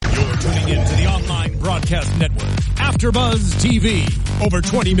Podcast Network, AfterBuzz TV. Over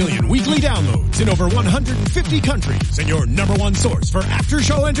 20 million weekly downloads in over 150 countries, and your number one source for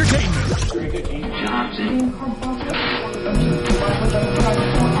after-show entertainment.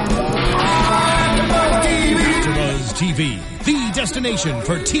 AfterBuzz TV, the destination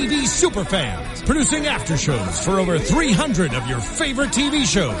for TV superfans, producing aftershows for over 300 of your favorite TV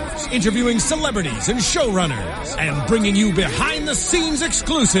shows, interviewing celebrities and showrunners, and bringing you behind-the-scenes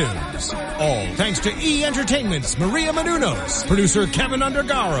exclusives. All thanks to E! Entertainment's Maria Menounos, producer Kevin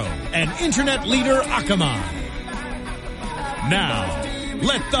Undergaro, and internet leader Akamai. Now,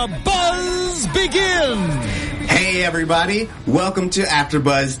 let the buzz begin! Hey everybody, welcome to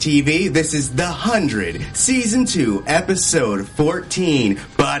AfterBuzz TV. This is The 100, Season 2, Episode 14,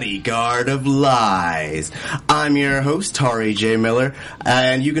 Bodyguard of Lies. I'm your host, Tari J. Miller,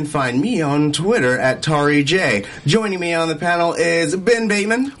 and you can find me on Twitter at Tari J. Joining me on the panel is Ben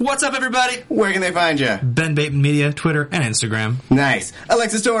Bateman. What's up, everybody? Where can they find you? Ben Bateman Media, Twitter, and Instagram. Nice.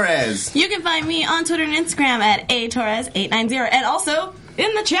 Alexis Torres. You can find me on Twitter and Instagram at atorres890, and also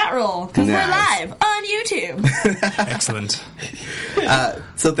in the chat roll, because we're live on YouTube. Excellent.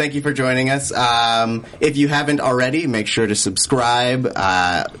 So thank you for joining us. If you haven't already, make sure to subscribe,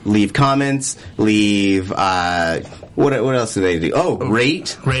 leave comments, leave, what else do they do? Oh,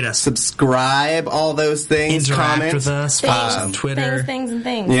 rate us. Subscribe, all those things. Interact comment with us, follow us on Twitter. Things.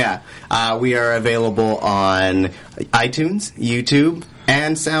 Yeah. We are available on iTunes, YouTube,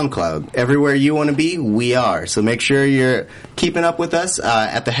 and SoundCloud. Everywhere you want to be, we are. So make sure you're keeping up with us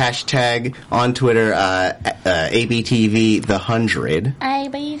at the hashtag on Twitter, ABTV100.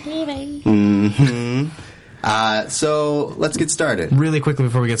 ABTV. Mm-hmm. So let's get started. Really quickly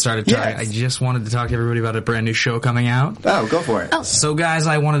before we get started, Ty, Yes. I just wanted to talk to everybody about a brand new show coming out. Oh, go for it. So, guys,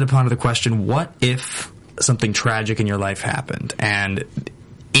 I wanted to ponder the question, what if something tragic in your life happened? And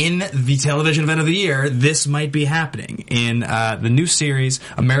in the television event of the year, this might be happening in the new series,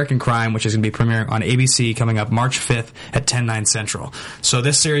 American Crime, which is going to be premiering on ABC coming up March 5th at 10/9 Central. So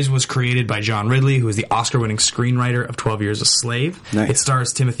this series was created by John Ridley, who is the Oscar-winning screenwriter of 12 Years a Slave. Nice. It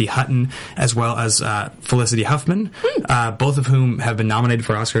stars Timothy Hutton as well as Felicity Huffman, both of whom have been nominated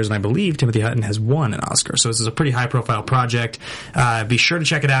for Oscars, and I believe Timothy Hutton has won an Oscar. So this is a pretty high-profile project. Be sure to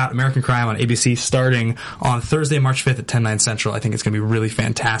check it out, American Crime on ABC, starting on Thursday, March 5th at 10/9 Central. I think it's going to be really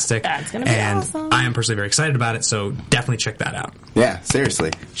fantastic. That's going to be awesome. I am personally very excited about it, so definitely check that out. Yeah, seriously.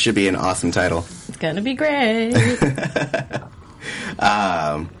 Should be an awesome title. It's going to be great.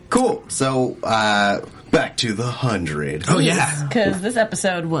 Cool. So, back to the 100. Oh, yeah. Because this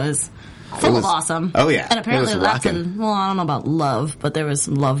episode was full of awesome. Oh, yeah. And apparently It was lots rocking. of, well, I don't know about love, but there was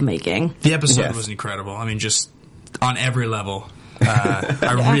some love making. The episode Yes. was incredible. I mean, just on every level.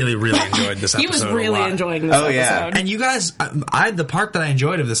 I really, really enjoyed this episode. He was a really lot. enjoying this episode. yeah. And you guys, the part that I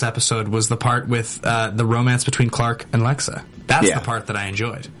enjoyed of this episode was the part with the romance between Clark and Lexa. That's the part that I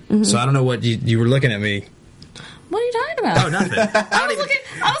enjoyed. Mm-hmm. So I don't know what you were looking at me. What are you talking about? Oh, nothing. I was looking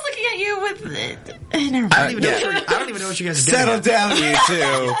at you with... never mind. I don't even know what you guys are Settle getting at. down, you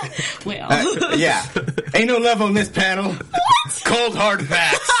two. Well. Yeah. Ain't no love on this panel. What? Cold, hard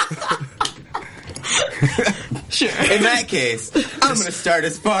facts. Sure. In that case, I'm going to start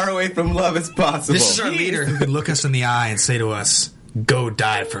as far away from love as possible. This is our leader who can look us in the eye and say to us, "Go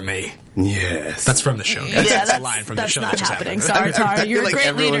die for me." Yes. That's from the show. Yeah, That's a line from the that's show. not that just happening. happened. Sorry, I Tara. feel You're like a great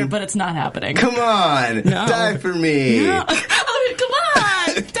everyone- leader, but it's not happening. Come on. No. Die for me. No. Oh, come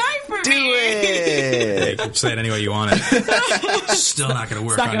on. Die for Do me. You it. can say it any way you want it. Still not going to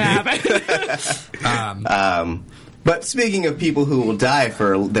work It's not on going to you. happen. But speaking of people who will die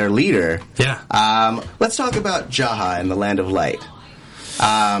for their leader, Yeah. let's talk about Jaha and the Land of Light.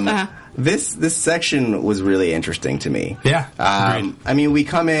 This section was really interesting to me. Yeah, agreed. I mean, we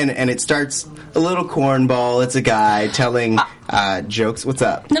come in and it starts a little cornball. It's a guy telling jokes. What's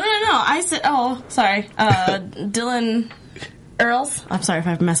up? No. I said, sorry. Dylan Earls. I'm sorry if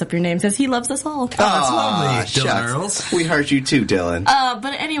I mess up your name. Says he loves us all. Oh, that's lovely, Dylan shucks. Earls. We heart you too, Dylan.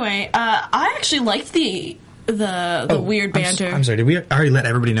 But anyway, I actually liked the weird banter. I'm sorry, did we already let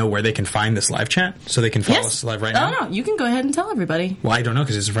everybody know where they can find this live chat? So they can follow us live right now? Oh, no, you can go ahead and tell everybody. Well, I don't know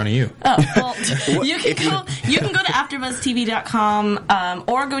because it's in front of you. Oh, well, you can go to AfterBuzzTV.com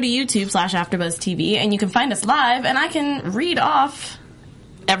or go to YouTube/AfterBuzzTV, and you can find us live, and I can read off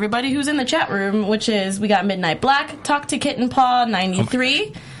everybody who's in the chat room, which is, we got Midnight Black, Talk to Kitten Paw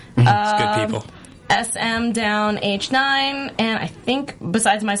 93. It's good people. SM down H9, and I think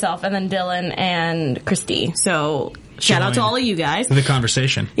besides myself, and then Dylan and Christy. So shout out to all of you guys. The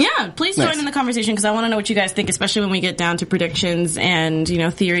conversation. Yeah, please join in the conversation because I want to know what you guys think, especially when we get down to predictions and,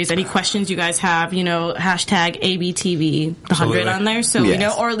 theories. Any questions you guys have, hashtag ABTV, the 100 on there. So,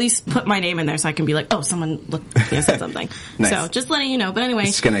 or at least put my name in there so I can be like, oh, someone said something. Nice. So just letting you know. But anyway.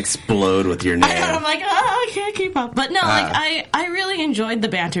 It's going to explode with your name. I'm like, I can't keep up. But no, I really enjoyed the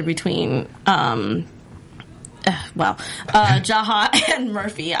banter between, Jaha and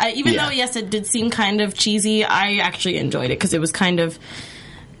Murphy. Even though, yes, it did seem kind of cheesy, I actually enjoyed it because it was kind of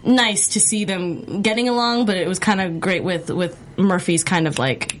nice to see them getting along, but it was kind of great with Murphy's kind of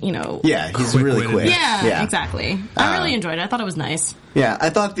like, Yeah, he's really quick. Yeah, exactly. I really enjoyed it. I thought it was nice. Yeah, I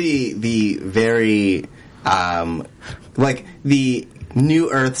thought the very, the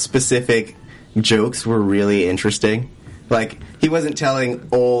New Earth specific jokes were really interesting. Like, he wasn't telling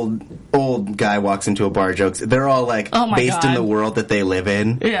old guy walks into a bar jokes. They're all, based in the world that they live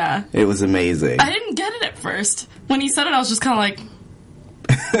in. Yeah. It was amazing. I didn't get it at first. When he said it, I was just kind of like,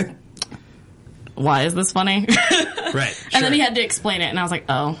 why is this funny? Right. And then he had to explain it, and I was like,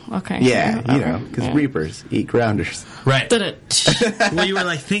 oh, okay. Yeah, because Reapers eat grounders. Right. Did it. Well, you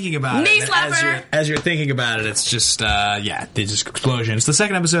were thinking about Knee it. slapper. As you're thinking about it, it's just, they just explosion. It's the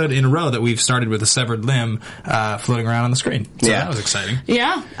second episode in a row that we've started with a severed limb floating around on the screen. So that was exciting.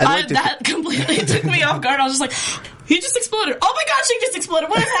 Yeah. That completely took me off guard. I was just like, he just exploded. Oh my gosh, he just exploded.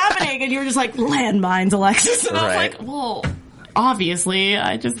 What is happening? And you were just like, landmines, Alexis. And I was like, well, obviously,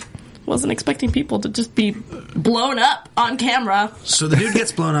 I just wasn't expecting people to just be blown up on camera. So the dude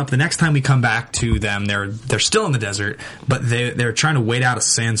gets blown up. The next time we come back to them, they're still in the desert, but they're trying to wait out a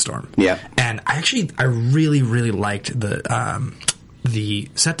sandstorm. Yeah. And I really, really liked the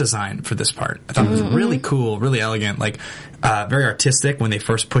set design for this part. I thought it was really cool, really elegant, very artistic when they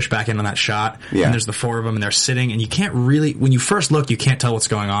first push back in on that shot. Yeah. And there's the four of them and they're sitting and you can't really, when you first look, you can't tell what's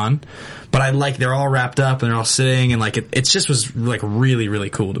going on. But they're all wrapped up and they're all sitting and it just was really, really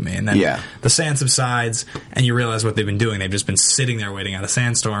cool to me. And then the sand subsides and you realize what they've been doing. They've just been sitting there waiting out a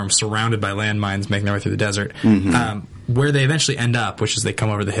sandstorm, surrounded by landmines, making their way through the desert. Mm-hmm. Where they eventually end up, which is they come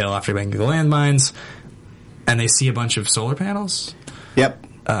over the hill after making the landmines and they see a bunch of solar panels. Yep.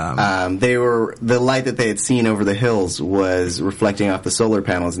 The light that they had seen over the hills was reflecting off the solar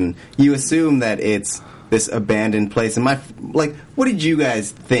panels, and you assume that it's this abandoned place. And what did you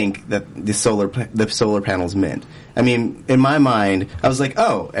guys think that the solar panels meant? I mean, in my mind, I was like,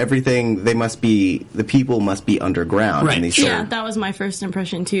 oh, the people must be underground. Right. That was my first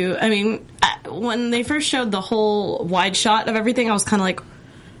impression too. I mean, when they first showed the whole wide shot of everything, I was kind of like,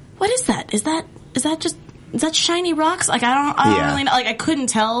 what is that? Is that shiny rocks? I don't really know. I couldn't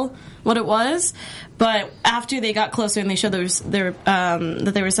tell what it was. But after they got closer and they showed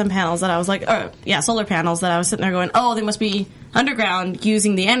that there were some panels that I was like, solar panels that I was sitting there going, oh, they must be underground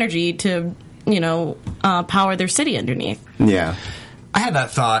using the energy to, power their city underneath. Yeah. I had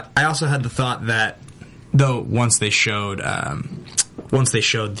that thought. I also had the thought that, though, once they showed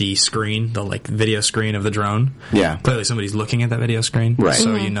the screen, the video screen of the drone, clearly somebody's looking at that video screen, right?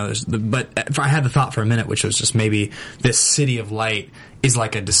 So but I had the thought for a minute, which was just maybe this city of light is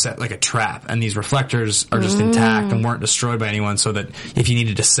like a trap, and these reflectors are just intact and weren't destroyed by anyone, so that if you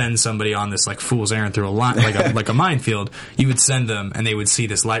needed to send somebody on this fool's errand through a line, like a minefield, you would send them and they would see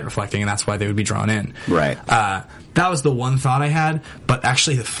this light reflecting, and that's why they would be drawn in, right? That was the one thought I had, but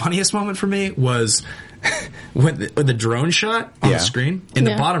actually the funniest moment for me was when the drone shot on the screen, in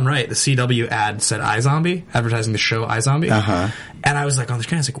the bottom right, the CW ad said iZombie, advertising the show iZombie. And I was on the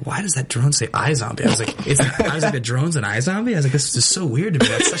screen, I was like, why does that drone say iZombie? I was like, the drone's an iZombie? I was like, this is so weird to me.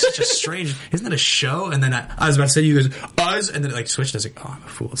 That's such a strange, isn't that a show? And then I was about to say to you guys, and then it switched, and I was like, oh, I'm a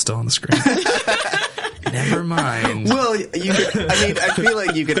fool, it's still on the screen. Never mind. Well, I feel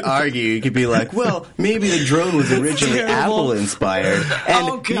like you could argue. You could be like, well, maybe the drone was originally Apple-inspired.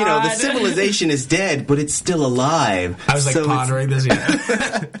 And, the civilization is dead, but it's still alive. I was pondering this,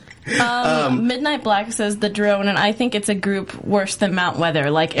 Midnight Black says the drone, and I think it's a group worse than Mount Weather,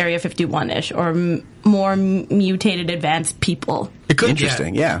 like Area 51-ish, or more mutated advanced people. It could,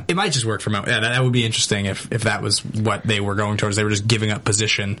 interesting, yeah. It might just work for Mount. Yeah, that would be interesting if that was what they were going towards. They were just giving up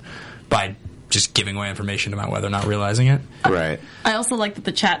position by just giving away information about whether or not realizing it. Right. I also like that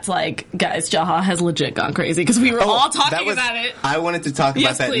the chat's like, guys, Jaha has legit gone crazy, because we were all talking about it. I wanted to talk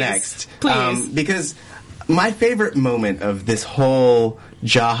about that next. Please. Because my favorite moment of this whole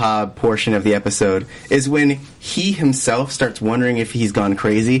Jaha portion of the episode is when he himself starts wondering if he's gone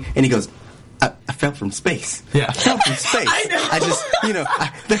crazy, and he goes, I fell from space. Yeah. I fell from space. I know. I just,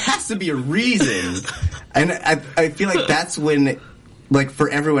 there has to be a reason. And I feel like that's when, for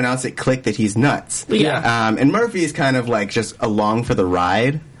everyone else, it clicked that he's nuts. Yeah. And Murphy is kind of just along for the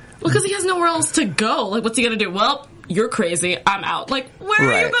ride. Well, because he has nowhere else to go. What's he going to do? Well, you're crazy, I'm out. Like, where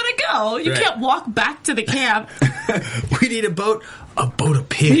are you going to go? You can't walk back to the camp. We need a boat of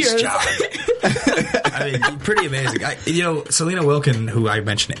pigs, John. I mean, pretty amazing. Selena Wilkin, who I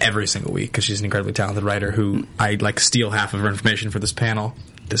mention every single week because she's an incredibly talented writer who I steal half of her information for this panel.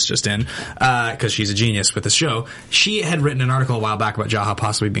 This just in, because she's a genius with the show. She had written an article a while back about Jaha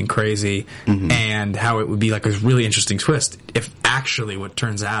possibly being crazy and how it would be a really interesting twist if actually what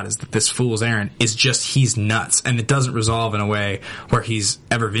turns out is that this fool's errand is just he's nuts, and it doesn't resolve in a way where he's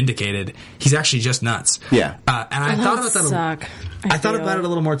ever vindicated. He's actually just nuts. Yeah. And I thought about that. I thought about it a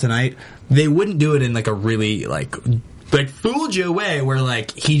little more tonight. They wouldn't do it in a really fooled you way where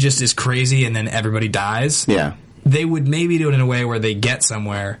he just is crazy and then everybody dies. Yeah. They would maybe do it in a way where they get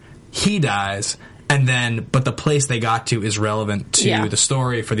somewhere, he dies, but the place they got to is relevant to the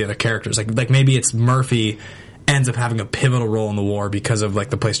story for the other characters. Like maybe it's Murphy ends up having a pivotal role in the war because of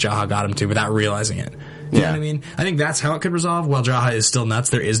the place Jaha got him to without realizing it. You know what I mean? I think that's how it could resolve. While Jaha is still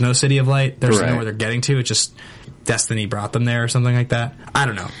nuts, there is no City of Light. There's nowhere they're getting to. It's just destiny brought them there or something like that. I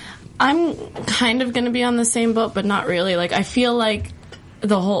don't know. I'm kind of going to be on the same boat, but not really. I feel like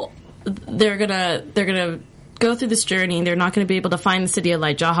they're gonna go through this journey. They're not going to be able to find the City of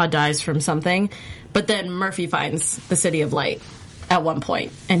Light. Jaha dies from something, but then Murphy finds the City of Light at one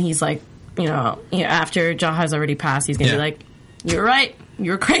point, and he's after Jaha's already passed, he's going to be like, "You're right.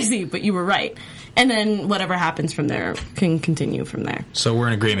 You were crazy, but you were right." And then whatever happens from there can continue from there. So we're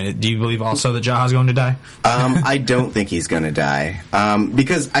in agreement. Do you believe also that Jaha's going to die? I don't think he's going to die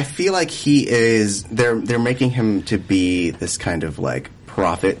because I feel like he is. They're making him to be this kind of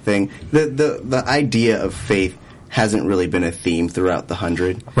prophet thing. The idea of faith hasn't really been a theme throughout the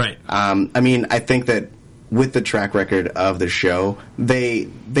 100. Right. I think that with the track record of the show, they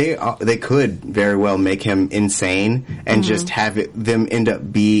could very well make him insane and just have them end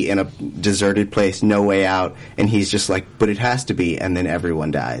up be in a deserted place, no way out, and he's just but it has to be, and then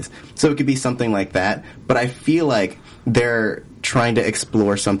everyone dies. So it could be something like that, but I feel like they're trying to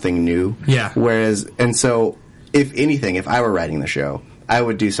explore something new. Yeah. So if anything, if I were writing the show, I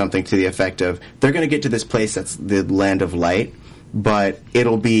would do something to the effect of, they're going to get to this place that's the land of light, but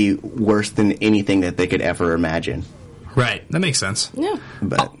it'll be worse than anything that they could ever imagine. Right. That makes sense. Yeah.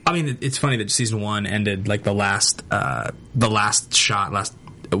 But it's funny that season 1 ended the last shot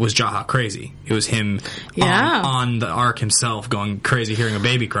it was Jaha crazy. It was him on the ark himself going crazy hearing a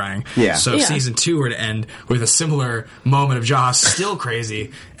baby crying. Yeah. So season 2 were to end with a similar moment of Jaha still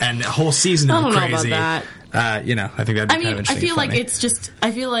crazy and a whole season of crazy. I don't know about that. I think that'd be kind of interesting.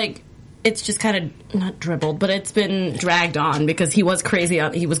 I feel like it's just kind of not dribbled, but it's been dragged on because he was crazy.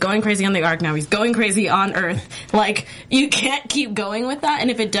 He was going crazy on the ark. Now he's going crazy on Earth. You can't keep going with that.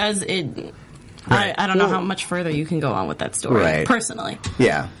 And if it does, right. I don't know how much further you can go on with that story, personally.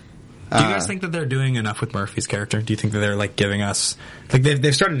 Yeah. Do you guys think that they're doing enough with Murphy's character? Do you think that they're giving us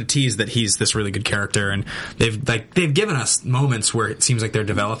they've started to tease that he's this really good character, and they've given us moments where it seems like they're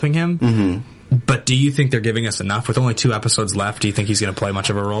developing him. Mm-hmm. But do you think they're giving us enough? With only 2 episodes left, do you think he's going to play much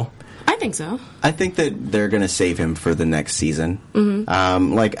of a role? I think so. I think that they're going to save him for the next season.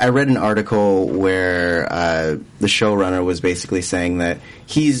 Mm-hmm. I read an article where the showrunner was basically saying that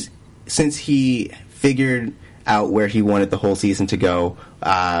since he figured out where he wanted the whole season to go,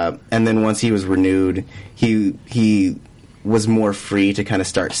 and then once he was renewed, he was more free to kind of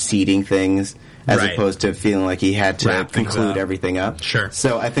start seeding things as opposed to feeling like he had to conclude everything up. Sure.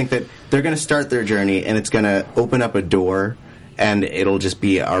 So I think that they're going to start their journey, and it's going to open up a door, and it'll just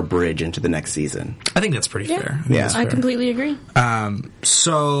be our bridge into the next season. I think that's pretty fair. I completely agree.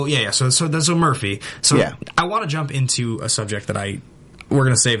 So Murphy. So I want to jump into a subject that we're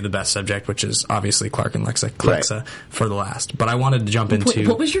going to save the best subject, which is obviously Clark and Klexa for the last. But I wanted to jump into...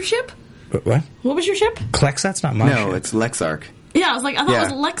 What was your ship? What? What was your ship? Klexa? That's not my ship. No, it's Lexark. Yeah, I thought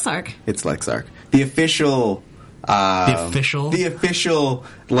it was Lexark. It's Lexark. The official... The official,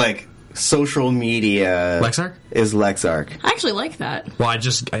 social media... Lexark? Is Lexark. I actually like that. Well, I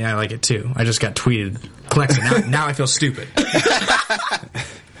like it too. I just got tweeted Klexa. Now I feel stupid.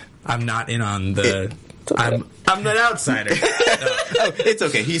 I'm not in on the... I'm an outsider. Oh, it's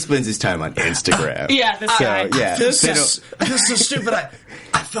okay. He spends his time on Instagram. This guy. Yeah. This is stupid.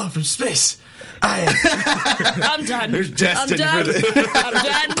 I fell from space. I'm done. There's Justin. I'm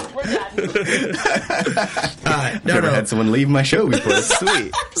done. We're done. Never had someone leave my show before. It's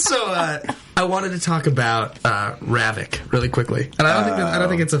sweet. So, I wanted to talk about Ravik really quickly, and I don't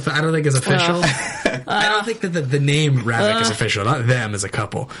think it's official. I don't think that the name Ravik is official. Not them as a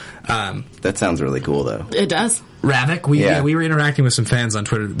couple. That sounds really cool, though. It does. Ravik, we were interacting with some fans on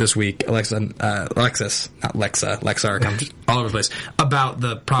Twitter this week. Lexa, I'm just all over the place about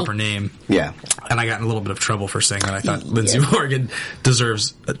the proper name. Yeah, and I got in a little bit of trouble for saying that I thought Lindsay Morgan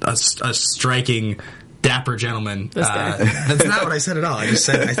deserves a striking, dapper gentleman. That's not what I said at all. I just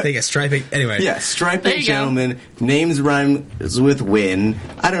said I think a striping. Anyway, yeah, striping gentleman. Names rhymes with Win.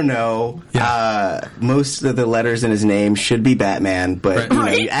 I don't know. Yeah. Most of the letters in his name should be Batman, but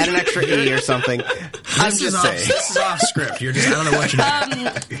you add an extra E or something. I'm just saying. This is off script. I don't know what you're doing.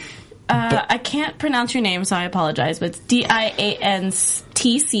 I can't pronounce your name, so I apologize, but it's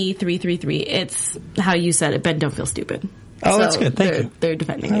DIANTC333. It's how you said it. Ben, don't feel stupid. Oh, that's good. Thank you. They're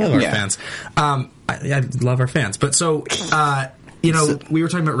defending I you. love our fans. I love our fans. But so, we were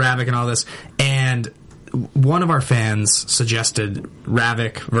talking about Ravik and all this, and one of our fans suggested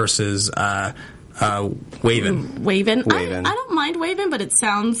Ravik versus Waven. Waven. I don't mind Waven, but it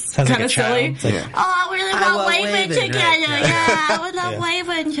sounds kind of like silly. Yeah. Oh, I really want Waven together. Right? Yeah, I would love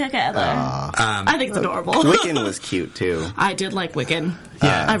Waven together. I think it's adorable. Wiccan was cute, too. I did like Wiccan.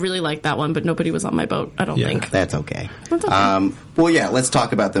 Yeah. I really liked that one, but nobody was on my boat, I don't think. That's okay. That's okay. Let's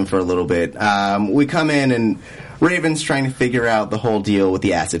talk about them for a little bit. We come in, and Raven's trying to figure out the whole deal with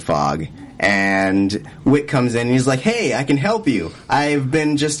the acid fog. And Wick comes in, and he's like, hey, I can help you. I've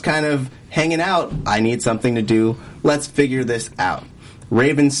been just kind of hanging out. I need something to do. Let's figure this out.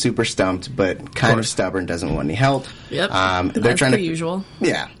 Raven's super stumped, but kind of stubborn, doesn't want any help. Yep. They're trying to usual.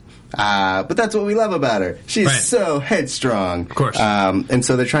 Yeah. But that's what we love about her. She's so headstrong. Of course. And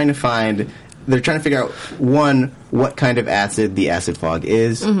so they're trying to figure out, one, what kind of acid the acid fog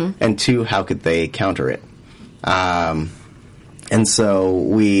is, and two, how could they counter it. And so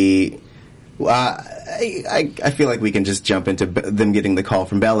we... I feel like we can just jump into them getting the call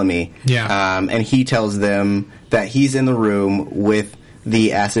from Bellamy. Yeah. And he tells them that he's in the room with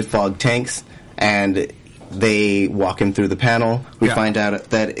the acid fog tanks, and they walk him through the panel. We find out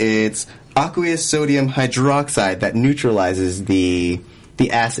that it's aqueous sodium hydroxide that neutralizes the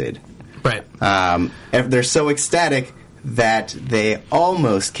acid. Right. They're so ecstatic that they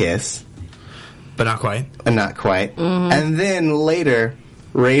almost kiss. But not quite. Not quite. And then later...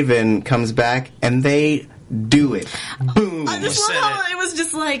 Raven comes back, and they do it. Boom! I just love how it was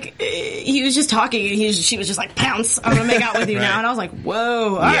just like, he was just talking, and she was just like, pounce, I'm gonna make out with you now. And I was like,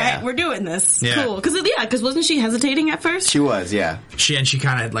 whoa, alright, we're doing this. Yeah. Cool. Because wasn't she hesitating at first? She was, yeah. She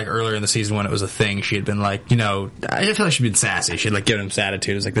kind of, like, earlier in the season when it was a thing, she had been like, I feel like she'd been sassy. She'd, like, given him this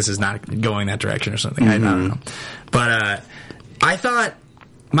attitude. It was like, this is not going that direction or something. I don't know. But, I thought,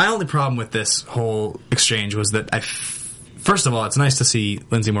 my only problem with this whole exchange was that first of all, it's nice to see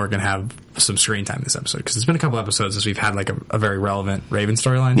Lindsay Morgan have some screen time this episode, because it's been a couple episodes since we've had like a very relevant Raven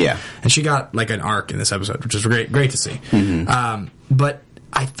storyline. Yeah. And she got like an arc in this episode, which is great to see. But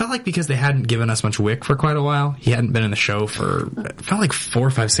I felt like because they hadn't given us much Wick for quite a while, he hadn't been in the show for, it felt like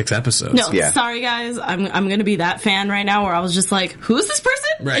 4, 5, 6 episodes. No, sorry guys, I'm going to be that fan right now where I was just like, who's this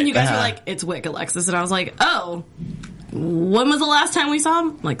person? Right. And you guys were like, it's Wick, Alexis. And I was like, oh... When was the last time we saw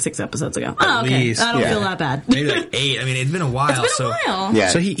him? Like 6 episodes ago. At least. I don't feel that bad. Maybe like 8. I mean, it's been a while. It's been a while. Yeah.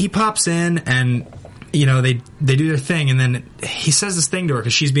 So he pops in, and they do their thing, and then he says this thing to her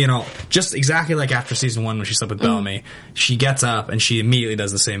because she's being all just exactly like after season 1 when she slept with Bellamy. She gets up and she immediately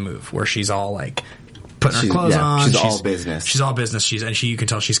does the same move where she's all like putting her clothes on. She's all business. She's all business. You can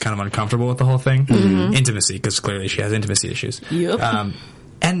tell she's kind of uncomfortable with the whole thing. Intimacy, because clearly she has intimacy issues. Yep.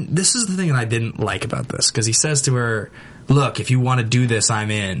 And this is the thing that I didn't like about this, because he says to her, look, if you want to do this, I'm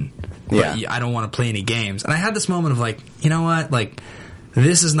in. But I don't want to play any games. And I had this moment of like, you know what? Like,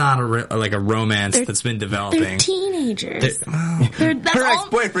 this is not a romance that's been developing. They're teenagers. Her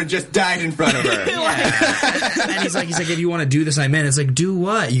ex-boyfriend just died in front of her. And he's like, if you want to do this, I'm in. It's like, do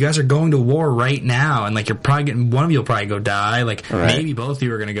what? You guys are going to war right now, and like you're probably getting, one of you will probably go die. Like maybe both of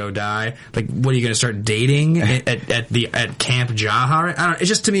you are going to go die. Like, what are you going to start dating at Camp Jaha? I don't know. It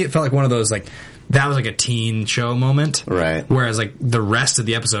just, to me, it felt like one of those like. That was like a teen show moment. Right. Whereas like the rest of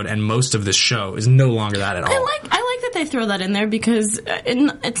the episode and most of this show is no longer that at all. I like that they throw that in there because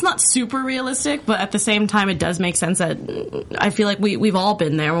it's not super realistic, but at the same time it does make sense that I feel like we've all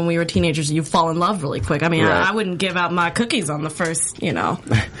been there when we were teenagers. You fall in love really quick. I mean, I wouldn't give out my cookies on the first go.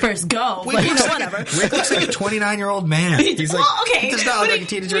 But whatever. Rick looks like a 29-year-old man. He's like, okay. He does not look like a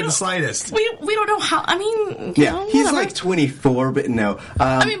teenager in the slightest. We don't know how. I mean, he's like 24, but no.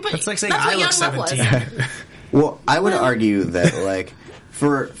 I mean, but that's like saying I look 17. Well, I would argue that like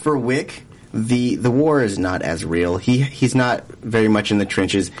for Wick, the war is not as real. He's not very much in the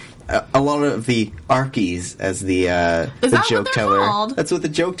trenches. a lot of the Arkies, as the joke teller. Called? That's what the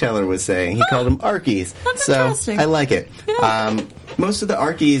joke teller was saying. He called them Arkies. That's so interesting. I like it. Yeah. Most of the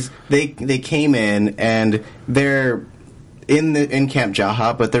Arkies, they came in and they're in Camp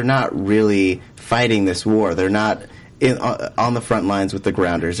Jaha, but they're not really fighting this war. They're not on the front lines with the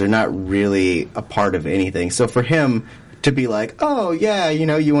Grounders. They're not really a part of anything. So for him to be like, oh yeah,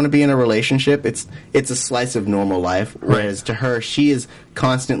 you want to be in a relationship, it's a slice of normal life. Whereas to her, she is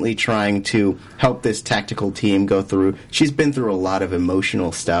constantly trying to help this tactical team go through. She's been through a lot of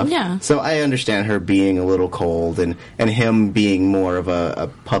emotional stuff. Yeah. So I understand her being a little cold and him being more of a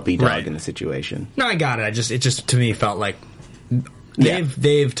puppy dog in the situation. No, I got it. It just to me felt like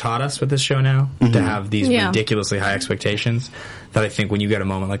they've taught us with this show now to have these ridiculously high expectations that I think when you get a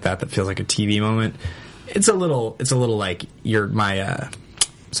moment like that feels like a TV moment, it's a little like my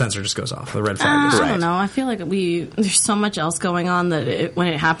sensor just goes off. The red flag goes off. I don't know. I feel like there's so much else going on that when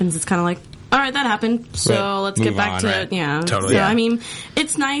it happens, it's kind of like, all right, that happened. So let's get back to it. Yeah. Totally. So, I mean,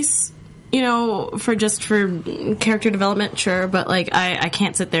 it's nice, for character development, sure, but like I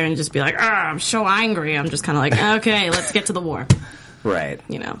can't sit there and just be like, I'm so angry. I'm just kind of like, okay, let's get to the war. Right.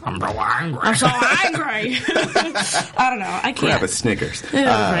 I'm so angry. I'm so angry. I don't know. I can't. Grab a Snickers.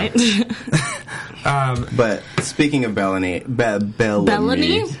 Right. But speaking of Bellamy.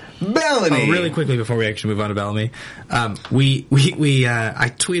 Oh, really quickly before we actually move on to Bellamy, I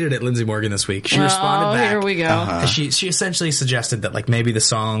tweeted at Lindsay Morgan this week. She responded back. Here we go. She essentially suggested that maybe the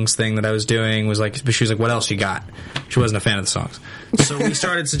songs thing that I was doing was she was like, what else you got? She wasn't a fan of the songs. So we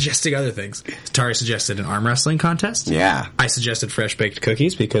started suggesting other things. Tari suggested an arm wrestling contest. Yeah. I suggested fresh baked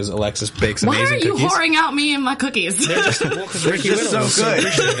cookies because Alexis bakes amazing cookies. Why are you whoring out me and my cookies? They're just Ricky Whittle so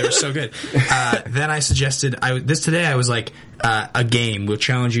good. They were so good. Then I suggested today I was like, a game. We'll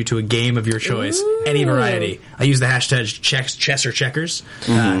challenge you to a game of your choice, any variety. I use the hashtag chess or checkers.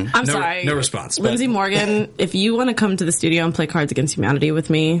 I'm sorry. No response. Lindsay Morgan, if you want to come to the studio and play Cards Against Humanity with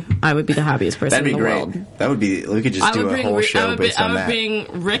me, I would be the happiest person in the world. That would be. We could just do a whole show based on that. I would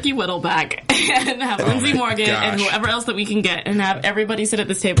bring Ricky Whittle back and have Lindsay Morgan and whoever else that we can get and have everybody sit at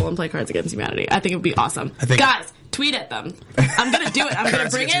this table and play Cards Against Humanity. I think it would be awesome. Guys, tweet at them. I'm going to do it. I'm going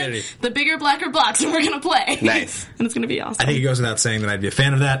to bring in the bigger, blacker blocks and we're going to play. Nice. And it's going to be awesome. I think it goes without saying that I'd be a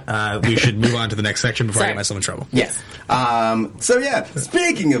fan of that. We should move on to the next section before I get myself in trouble. Yes.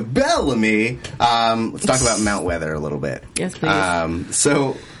 Speaking of Bellamy, let's talk about Mount Weather a little bit. Yes, please.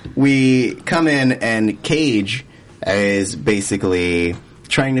 So we come in and Cage is basically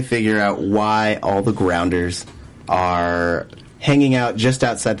trying to figure out why all the Grounders are hanging out just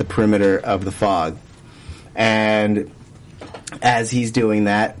outside the perimeter of the fog. And as he's doing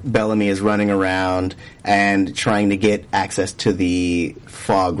that, Bellamy is running around and trying to get access to the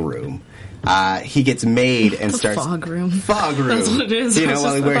fog room. He gets made and starts... Fog room. Fog room. That's what it is.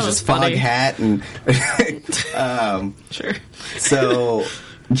 While he wears his fog hat and... Sure. So...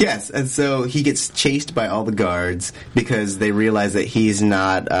 Yes, and so he gets chased by all the guards because they realize that he's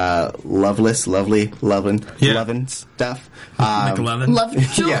not loving stuff. Like Levin?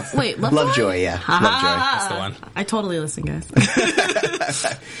 Lovejoy? Yes. Wait, Lovejoy, yeah. Lovejoy. That's the one. I totally listen, guys.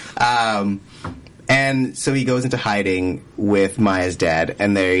 And so he goes into hiding with Maya's dad,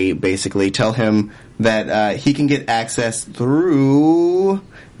 and they basically tell him that he can get access through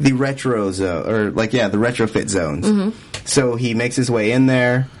the retro zone, the retrofit zones. Mm-hmm. So he makes his way in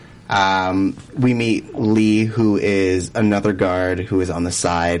there. We meet Lee, who is another guard who is on the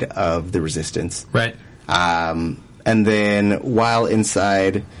side of the resistance. Right. And then while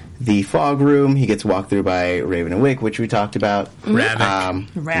inside the fog room, he gets walked through by Raven and Wick, which we talked about.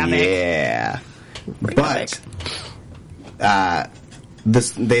 Ravick. Yeah. But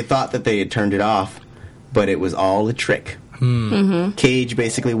they thought that they had turned it off, but it was all a trick. Mm-hmm. Cage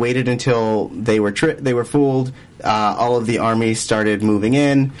basically waited until they were fooled. All of the army started moving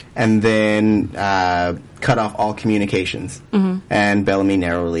in, and then cut off all communications. Mm-hmm. And Bellamy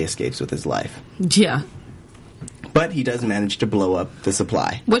narrowly escapes with his life. Yeah. But he does manage to blow up the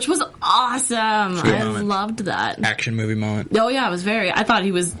supply. Which was awesome. I loved that. Action movie moment. Oh, yeah, it was I thought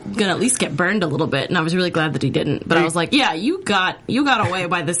he was going to at least get burned a little bit, and I was really glad that he didn't. But I was like, yeah, you got away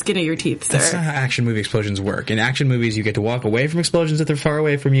by the skin of your teeth, sir. That's not how action movie explosions work. In action movies, you get to walk away from explosions if they're far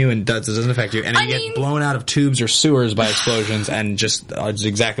away from you, and it doesn't affect you. And then you get blown out of tubes or sewers by explosions, and just it's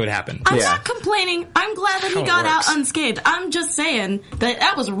exactly what happened. I'm not complaining. I'm glad that he got out unscathed. I'm just saying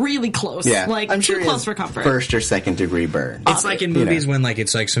that was really close. Yeah. Like, I'm too sure close for comfort. First or second second-degree burn. It's like in movies when, like,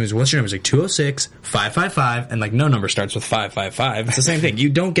 it's like, somebody's, what's your number? It's like 206, 555, and, like, no number starts with 555. It's the same thing. You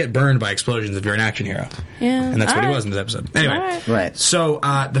don't get burned by explosions if you're an action hero. Yeah. And that's what he was in this episode. Anyway. Right. So,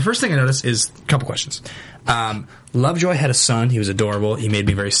 the first thing I noticed is a couple questions. Lovejoy had a son. He was adorable. He made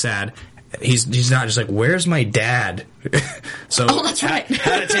me very sad. He's not just like, where's my dad? So that's right.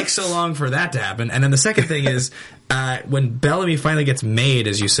 How did it take so long for that to happen? And then the second thing is, when Bellamy finally gets made,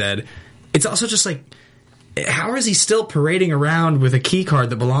 as you said, it's also just like, how is he still parading around with a key card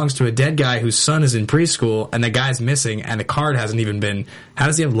that belongs to a dead guy whose son is in preschool and the guy's missing and the card hasn't even been, how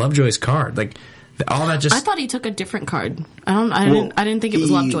does he have Lovejoy's card? Like, all that just... I thought he took a different card. I didn't think it was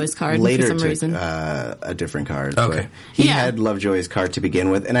Lovejoy's card later for some took, reason. A different card. Okay. He had Lovejoy's card to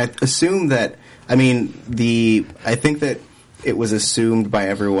begin with, and I assume that, I think that it was assumed by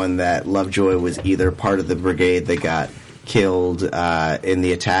everyone that Lovejoy was either part of the brigade that got killed in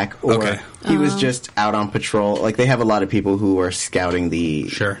the attack, or he was just out on patrol. Like, they have a lot of people who are scouting the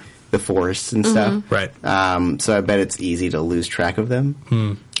forests and stuff. Right. So I bet it's easy to lose track of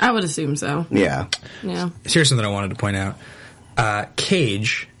them. I would assume so. Yeah. Here's something I wanted to point out.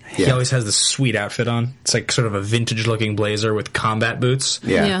 Cage, he always has this sweet outfit on. It's like sort of a vintage-looking blazer with combat boots.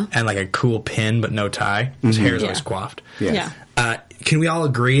 Yeah. And like a cool pin, but no tie. His hair is always coiffed. Yes. Can we all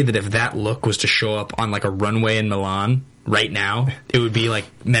agree that if that look was to show up on like a runway in Milan right now, it would be like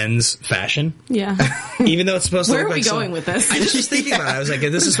men's fashion? Yeah. Even though it's supposed to Where look are we like going with this? I just was thinking about it. I was like,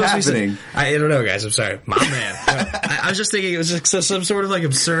 this is supposed to be some, I don't know, guys. I'm sorry. My man. I was just thinking it was just some sort of like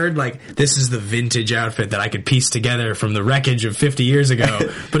absurd, like, this is the vintage outfit that I could piece together from the wreckage of 50 years ago.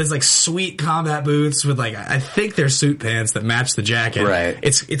 But it's like sweet combat boots with like, I think they're suit pants that match the jacket. Right.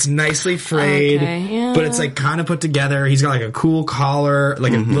 It's nicely frayed, but it's like kind of put together. He's got like a cool collar,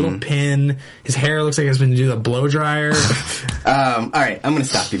 like a little pin. His hair looks like it's been to a blow dryer. All right, I'm going to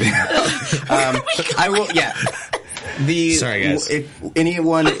stop you there. I will. Yeah. Sorry, guys. If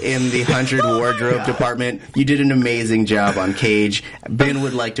anyone in the 100 wardrobe department, you did an amazing job on Cage. Ben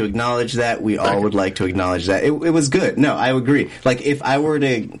would like to acknowledge that. We all would like to acknowledge that. It was good. No, I agree. Like, if I were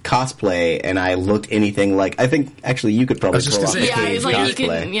to cosplay and I looked anything like, I think actually you could probably pull off a Cage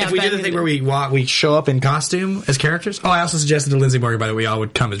cosplay. If we did the thing where we show up in costume as characters. Oh, I also suggested to Lindsay Morgan, by the way, we all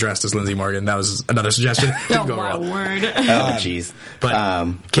would come as dressed as Lindsay Morgan. That was another suggestion. Oh, my word. Oh, jeez.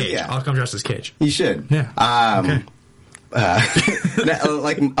 But Cage. I'll come dressed as Cage. You should. Yeah. Okay.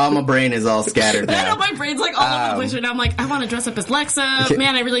 Like, my brain is all scattered now. I know, my brain's like all over the place right now. I'm like, I want to dress up as Lexa.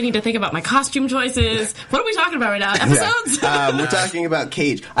 Man, I really need to think about my costume choices. What are we talking about right now? Episodes? Yeah. We're talking about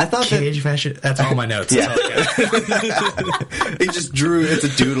Cage. I thought Cage fashion. That's all my notes. Yeah. He just drew. It's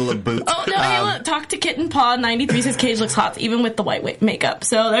a doodle of boots. Oh no! Hey, look, talk to Kitten Paw 93 says Cage looks hot even with the white makeup.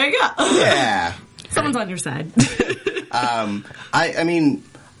 So there you go. Yeah. Someone's on your side. I mean,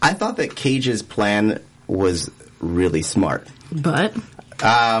 I thought that Cage's plan was really smart. But?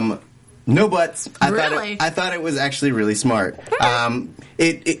 No buts. Really? I thought it was actually really smart.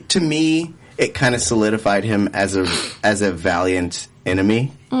 It to me, it kind of solidified him as a valiant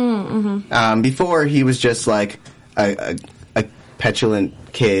enemy. Before, he was just like a petulant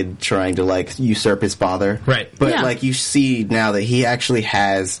kid trying to like usurp his father. Right. But like, you see now that he actually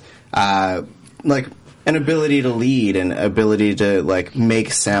has like an ability to lead and ability to like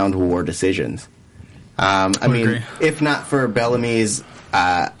make sound war decisions. I mean, agree. If not for Bellamy's,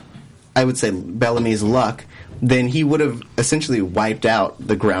 I would say Bellamy's luck, then he would have essentially wiped out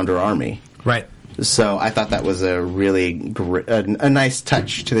the Grounder army. Right. So I thought that was a really a nice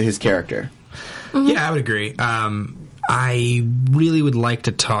touch to his character. Yeah, I would agree. I really would like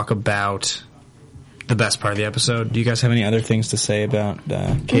to talk about the best part of the episode. Do you guys have any other things to say about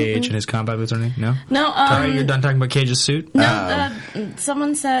Cage and his combat boots or anything? No? No. Tara, you're done talking about Cage's suit? No,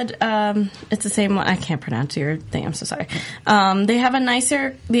 someone said it's the same one. I can't pronounce your thing. I'm so sorry. They have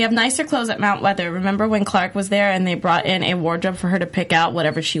nicer clothes at Mount Weather. Remember when Clark was there and they brought in a wardrobe for her to pick out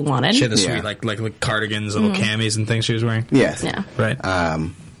whatever she wanted? She had the sweet like cardigans, little camis and things she was wearing? Yes. Yeah. Right.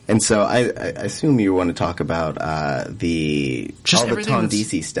 And so I assume you want to talk about all the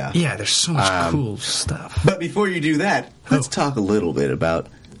Tondisi stuff. Yeah, there's so much cool stuff. But before you do that, let's talk a little bit about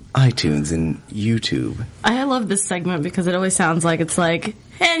iTunes and YouTube. I love this segment because it always sounds like it's like,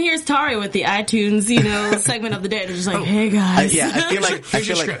 and here's Tari with the iTunes, segment of the day. They're just like, hey guys. I feel like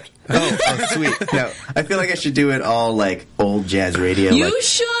oh, sweet. No, I feel like I should do it all like old jazz radio. You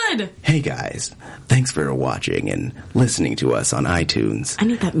should. Hey guys, thanks for watching and listening to us on iTunes. I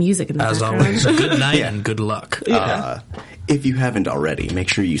need that music in the background. As always, good night and good luck. Yeah. If you haven't already, make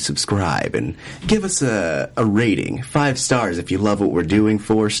sure you subscribe and give us a rating. 5 stars if you love what we're doing,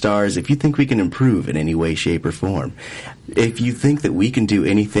 4 stars if you think we can improve in any way, shape, or form. If you think that we can do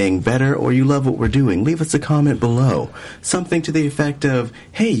anything better or you love what we're doing, leave us a comment below. Something to the effect of,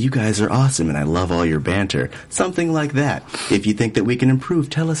 hey, you guys are awesome and I love all your banter. Something like that. If you think that we can improve,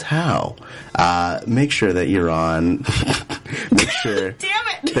 tell us how. Make sure that you're on... Make sure... Damn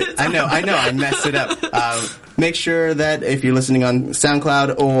it! I know, I messed it up. Make sure that if you're listening on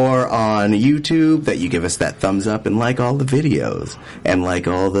SoundCloud or on YouTube, that you give us that thumbs up and like all the videos and like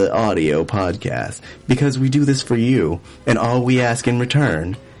all the audio podcasts. Because we do this for you, and all we ask in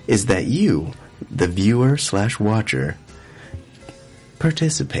return is that you, the viewer/watcher,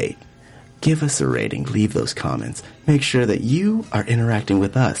 participate. Give us a rating, leave those comments. Make sure that you are interacting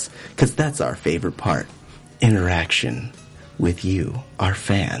with us, because that's our favorite part. Interaction with you, our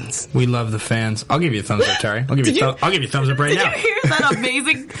fans. We love the fans. I'll give you a thumbs up, Terry. I'll give you a thumbs up right now. Did you hear that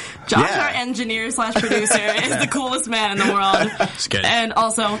amazing Josh, our engineer/producer, is the coolest man in the world. It's good. And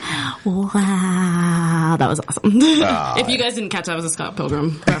also, wow, that was awesome. If you guys didn't catch that, was a Scott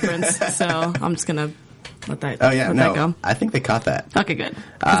Pilgrim reference. So I'm just gonna let that go. I think they caught that. Okay, good.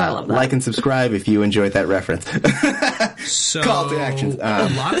 Because I love that. Like and subscribe if you enjoyed that reference. So, call to actions. A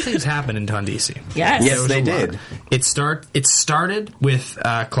lot of things happened in Tondisi. Yes, they did. It started with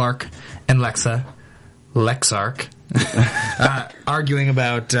Clark and Lexark, arguing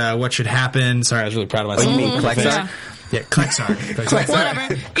about what should happen. Sorry, I was really proud of myself. You mean Klexark? Yeah, Klexark.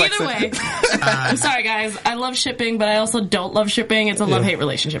 Whatever. Either way, I'm sorry, guys. I love shipping, but I also don't love shipping. It's a love-hate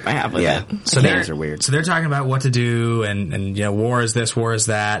relationship I have with it. So things are weird. So they're talking about what to do, and you know, war is this, war is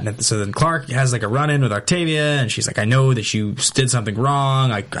that. And so then Clark has like a run-in with Octavia, and she's like, "I know that you did something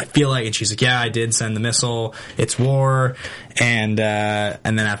wrong. I feel like," and she's like, "Yeah, I did send the missile. It's war." And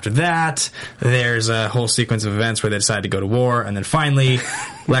then after that, there's a whole sequence of events where they decide to go to war, and then finally,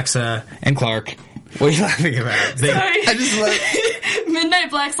 Lexa and Clark. What are you laughing about? Sorry. I just love... Midnight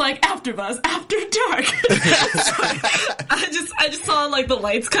Black's like, AfterBuzz, after dark. I just saw like the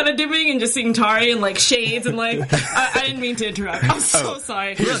lights kind of dimming and just seeing Tari and like shades and like, I didn't mean to interrupt. I'm so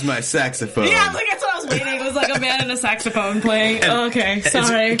sorry. Here's my saxophone. Yeah, like that's what I was waiting. It was like a man in a saxophone playing. Okay,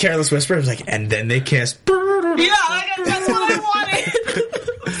 sorry. Careless Whisper was like, and then they kissed. Yeah, that's what I wanted.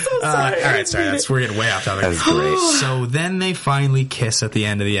 Sorry. All right, sorry. We're getting way off topic. That was great. So then they finally kiss at the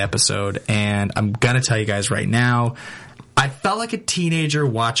end of the episode, and I'm gonna tell you guys right now, I felt like a teenager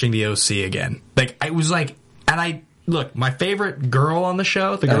watching the OC again. Like I was like, and look, my favorite girl on the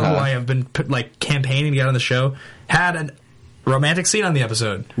show, the girl who I have been campaigning to get on the show, had a romantic scene on the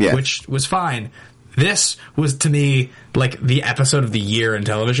episode, which was fine. This was, to me, like the episode of the year in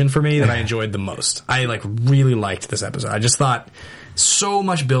television for me that I enjoyed the most. I really liked this episode. I just thought so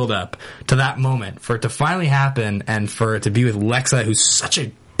much build up to that moment for it to finally happen, and for it to be with Lexa, who's such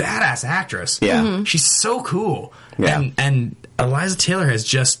a badass actress. Yeah. Mm-hmm. She's so cool. Yeah. And Eliza Taylor has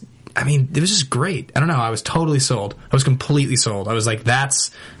just, I mean, it was just great. I don't know. I was totally sold. I was completely sold. I was like,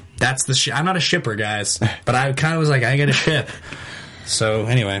 that's the I'm not a shipper, guys, but I kind of was like, I get a ship. So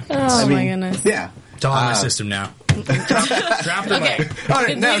anyway. My goodness. Yeah. It's all in my system now. Drop the mic. All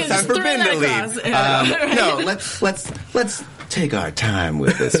right, now it's time for Ben to leave. No, let's take our time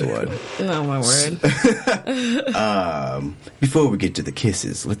with this one. Oh, my word. Before we get to the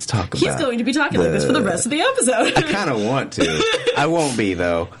kisses, let's talk about... He's going to be talking like this for the rest of the episode. I kind of want to. I won't be,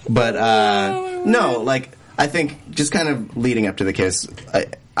 though. But, no, like, I think just kind of leading up to the kiss,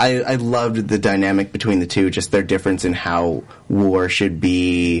 I loved the dynamic between the two, just their difference in how war should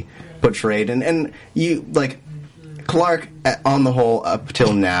be portrayed. And you, like, Clark, on the whole, up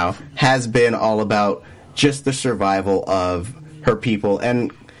till now, has been all about just the survival of her people.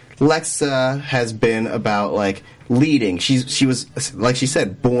 And Lexa has been about, like, leading. She was, like she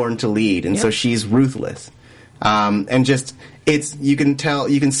said, born to lead. And so she's ruthless. And just, you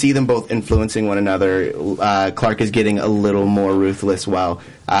can see them both influencing one another. Clark is getting a little more ruthless, while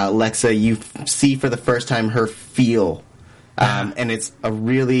Lexa, you see for the first time her feel. And it's a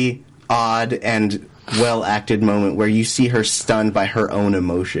really odd and well-acted moment where you see her stunned by her own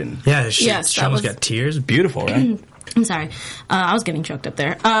emotion. Yeah, she almost got tears. Beautiful, right? I'm sorry. I was getting choked up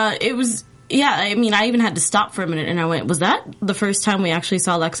there. It was... Yeah, I mean, I even had to stop for a minute, and I went, was that the first time we actually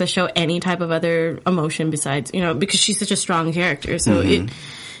saw Lexa show any type of other emotion besides, because she's such a strong character. So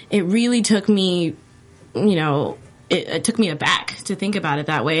it really took me, it took me aback to think about it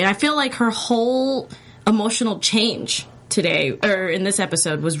that way. And I feel like her whole emotional change today, or in this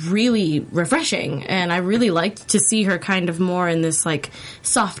episode, was really refreshing, and I really liked to see her kind of more in this, like,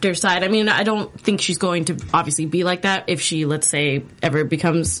 softer side. I mean, I don't think she's going to obviously be like that if she, let's say, ever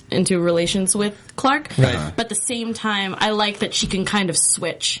becomes into relations with Clark. Right. But at the same time, I like that she can kind of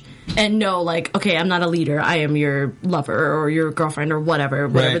switch and know, like, okay, I'm not a leader, I am your lover or your girlfriend or whatever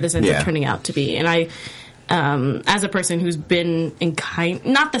this ends up turning out to be. And I, as a person who's been in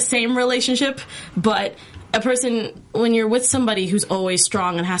not the same relationship, but a person, when you're with somebody who's always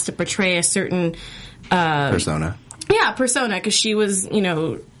strong and has to portray a certain persona. Yeah, persona, because she was, you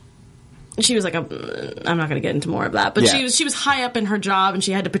know, she was like I'm not going to get into more of that, but she was high up in her job and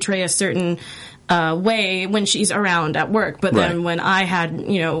she had to portray a certain way when she's around at work. But then when I had,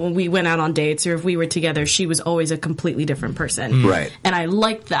 you know, when we went out on dates or if we were together, she was always a completely different person. Right. And I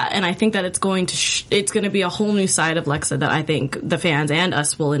liked that. And I think that it's going to be a whole new side of Lexa that I think the fans and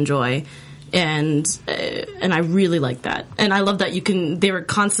us will enjoy. And I really like that. And I love that they were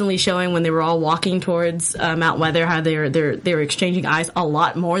constantly showing when they were all walking towards Mount Weather how they were exchanging eyes a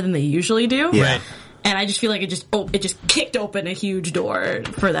lot more than they usually do. Yeah. Right. And I just feel like it just kicked open a huge door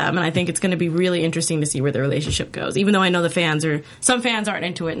for them, and I think it's going to be really interesting to see where the relationship goes. Even though I know some fans aren't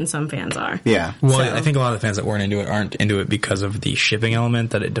into it, and some fans are. Yeah. Well, I think a lot of the fans that weren't into it aren't into it because of the shipping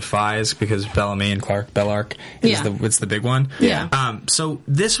element that it defies. Because Bellamy and Clark Bellark it's the big one. Yeah. So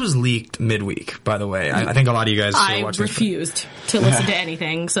this was leaked midweek, by the way. I think a lot of you guys. I refused to listen to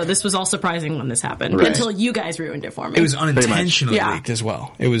anything, so this was all surprising when this happened until you guys ruined it for me. It was unintentionally leaked as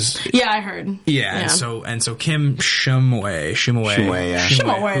well. It was. Yeah, I heard. Yeah. So Kim Shumway,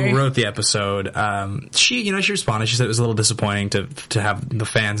 who wrote the episode, she responded. She said it was a little disappointing to have the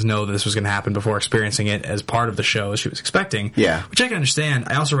fans know that this was going to happen before experiencing it as part of the show as she was expecting. Yeah, which I can understand.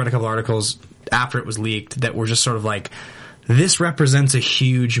 I also read a couple articles after it was leaked that were just sort of like, this represents a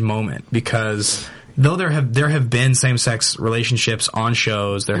huge moment because though there have been same-sex relationships on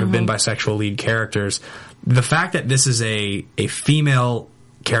shows, there have been bisexual lead characters. The fact that this is a female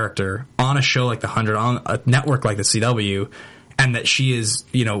character on a show like The 100, on a network like the CW, and that she is,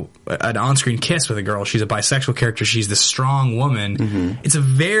 you know, an on-screen kiss with a girl. She's a bisexual character. She's this strong woman. It's a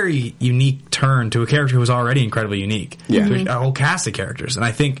very unique turn to a character who was already incredibly unique. Yeah. To a whole cast of characters. And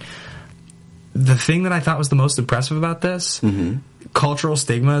I think the thing that I thought was the most impressive about this, cultural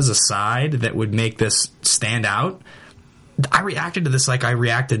stigmas aside that would make this stand out, I reacted to this like I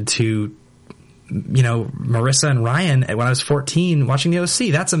reacted to, you know, Marissa and Ryan when I was 14 watching the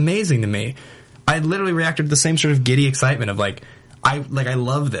OC. That's amazing to me. I literally reacted to the same sort of giddy excitement of like I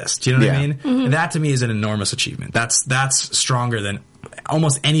love this. Do you know what I mean? And that to me is an enormous achievement. That's stronger than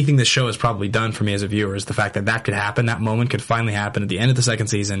almost anything this show has probably done for me as a viewer, is the fact that could happen, that moment could finally happen at the end of the second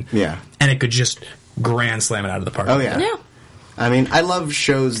season. Yeah. And it could just grand slam it out of the park. Oh yeah. Yeah. I mean, I love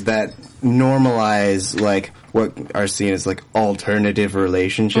shows that normalize, like, what are seen as, like, alternative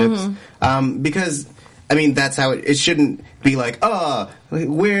relationships. Because, I mean, that's how it shouldn't be like, oh,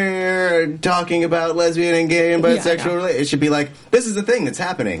 we're talking about lesbian and gay and bisexual relationships. It should be like, this is the thing that's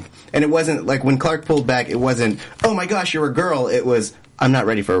happening. And it wasn't, like, when Clark pulled back, it wasn't, oh my gosh, you're a girl. It was, I'm not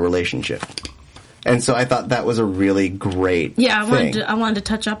ready for a relationship. And so I thought that was a really great thing. I wanted to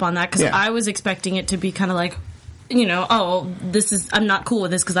touch up on that, because I was expecting it to be kind of like, you know, I'm not cool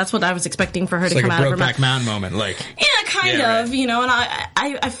with this, because that's what I was expecting for her to come out of her mouth. Like a Brokeback Mountain moment, like. Yeah, kind of, you know, and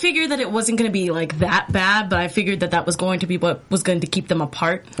I figured that it wasn't going to be, like, that bad, but I figured that was going to be what was going to keep them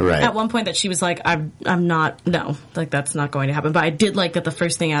apart. Right. At one point that she was like, I'm not, no, like, that's not going to happen. But I did like that the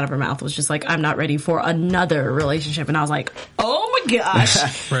first thing out of her mouth was just like, I'm not ready for another relationship. And I was like, oh my gosh,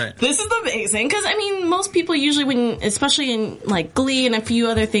 this is amazing. Because, I mean, most people usually, especially in, like, Glee and a few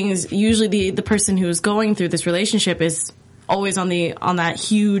other things, usually the person who's going through this relationship is always on that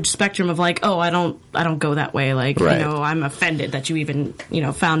huge spectrum of like, oh, I don't go that way, like, you know, I'm offended that you even, you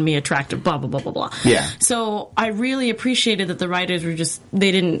know, found me attractive, blah blah blah blah blah. Yeah. So I really appreciated that the writers were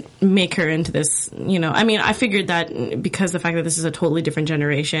they didn't make her into this, you know. I mean, I figured that because the fact that this is a totally different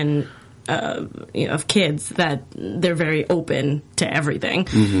generation you know, of kids, that they're very open to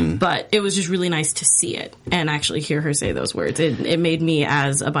everything. But it was just really nice to see it and actually hear her say those words. It made me,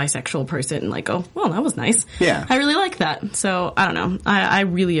 as a bisexual person, like, oh, well, that was nice. Yeah. I really like that. So, I don't know. I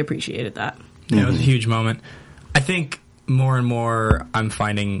really appreciated that. Yeah, it was a huge moment. I think more and more I'm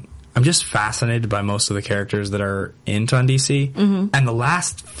just fascinated by most of the characters that are in Ton DC. And the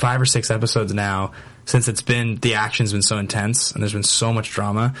last 5 or 6 episodes now, since the action's been so intense and there's been so much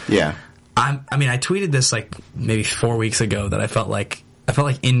drama. Yeah. I mean, I tweeted this like maybe 4 weeks ago that I felt like I felt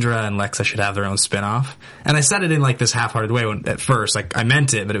like Indra and Lexa should have their own spin-off. And I said it in like this half-hearted way at first. Like, I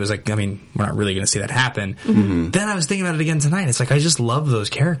meant it, but it was like, I mean, we're not really going to see that happen. Mm-hmm. Then I was thinking about it again tonight. It's like, I just love those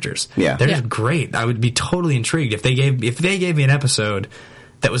characters. Yeah. They're just great. I would be totally intrigued if they gave me an episode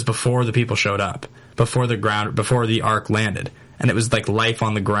that was before the people showed up, before the arc landed. And it was like life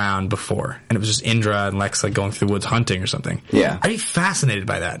on the ground before. And it was just Indra and Lex like going through the woods hunting or something. Yeah. I'd be fascinated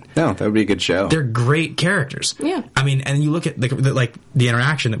by that. No, that would be a good show. They're great characters. Yeah. I mean, and you look at the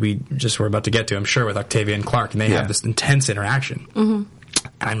interaction that we just were about to get to, I'm sure, with Octavia and Clark, and they have this intense interaction. Mm-hmm.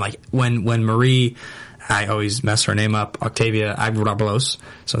 And I'm like, when Marie, I always mess her name up, Octavia Agravopoulos,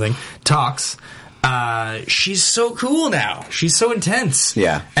 something, talks, she's so cool now. She's so intense.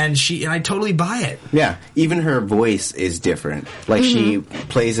 Yeah. And I totally buy it. Yeah. Even her voice is different. Like, she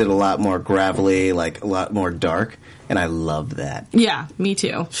plays it a lot more gravelly, like, a lot more dark. And I love that. Yeah, me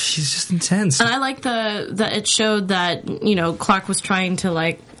too. She's just intense. And I like that it showed that, Clark was trying to,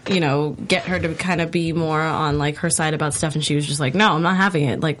 like, get her to kind of be more on, like, her side about stuff, and she was just like, no, I'm not having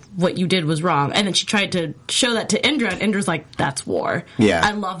it. Like, what you did was wrong. And then she tried to show that to Indra, and Indra's like, that's war. Yeah.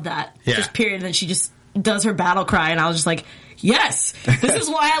 I love that. Yeah. Just period. And then she just does her battle cry, and I was just like, yes, this is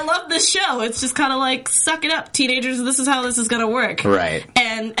why I love this show. It's just kind of like, suck it up, teenagers, this is how this is going to work. Right.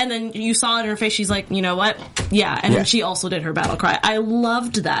 And then you saw it in her face, she's like, you know what? Yeah. And then she also did her battle cry. I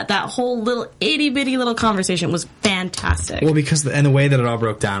loved that. That whole little itty-bitty little conversation was fantastic. Well, because the way that it all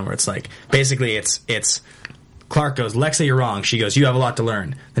broke down, where it's like, basically it's Clark goes, Lexa, you're wrong. She goes, you have a lot to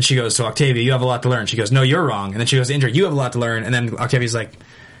learn. Then she goes to Octavia, you have a lot to learn. She goes, no, you're wrong. And then she goes to Indra, you have a lot to learn. And then Octavia's like,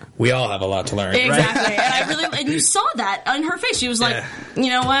 we all have a lot to learn. Exactly. Right? And you saw that on her face. She was like, you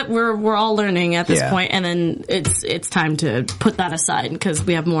know what? We're all learning at this point, and then it's time to put that aside because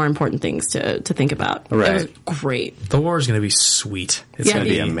we have more important things to think about. Right. It was great. The war is going to be sweet. It's going to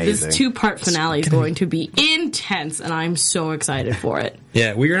be amazing. This 2-part finale is going to be intense, and I'm so excited for it.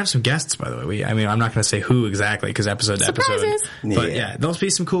 Yeah, we're going to have some guests, by the way. I'm not going to say who exactly, because episode to Surprises. episode. But yeah, there'll be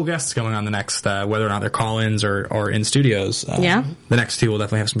some cool guests coming on the next, whether or not they're call-ins or in studios. The next 2 will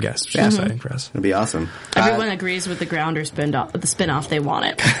definitely have some guests, which is exciting for us. It'll be awesome. Everyone agrees with the Grounder spin-off. They want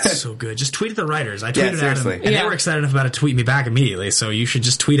it. So good. Just tweet at the writers. I tweeted at them, and Yeah. they were excited enough about it to tweet me back immediately, so you should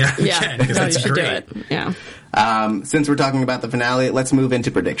just tweet at them again, because No, that's you should great. do it. Yeah. Since we're talking about the finale, let's move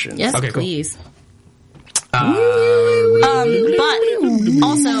into predictions. Yes, Okay, cool. please. But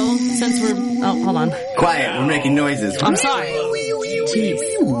also, since we're... Oh, hold on. Quiet, we're making noises. I'm sorry. Jeez.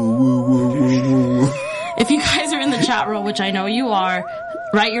 If you guys are in the chat room, which I know you are,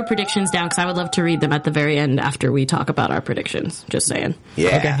 write your predictions down because I would love to read them at the very end after we talk about our predictions. Just saying.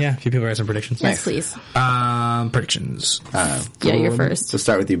 Yeah. Okay, yeah. A few people write some predictions. Yes, please. Predictions. Yeah, you're first. Let's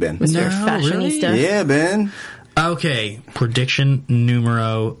start with you, Ben. Mr. Fashionista. Yeah, Ben. Okay, prediction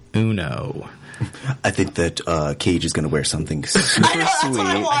numero uno. I think that Cage is going to wear something super That's what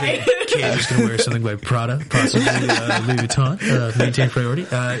I sweet. wanted. Cage is going to wear something by Prada, possibly Louis Vuitton, maintain priority.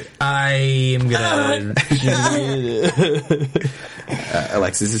 I am going to...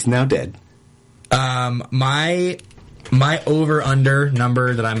 Alexis is now dead. My over-under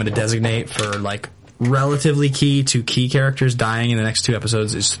number that I'm going to designate for, like, relatively key characters dying in the next 2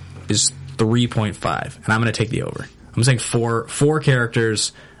 episodes is 3.5, and I'm going to take the over. I'm saying four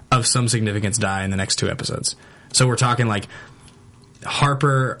characters of some significance die in the next 2 episodes. So we're talking like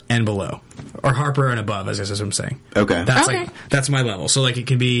Harper and below, or Harper and above, as what I'm saying. Okay. That's my level. So like it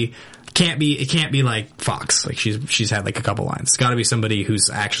can't be like Fox. Like she's had like a couple lines. It's got to be somebody who's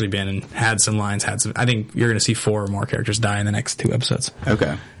actually been and had some lines. I think you're going to see 4 or more characters die in the next 2 episodes.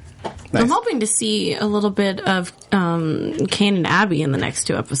 Okay. Nice. I'm hoping to see a little bit of Kane and Abby in the next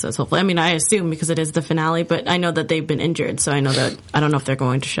 2 episodes, hopefully. I mean, I assume because it is the finale, but I know that they've been injured, so I don't know if they're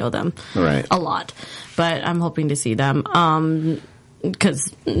going to show them a lot. But I'm hoping to see them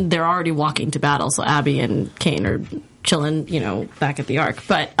because they're already walking to battle, so Abby and Kane are chilling, back at the Ark.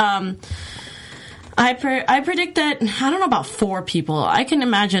 But I predict that, I don't know about 4 people. I can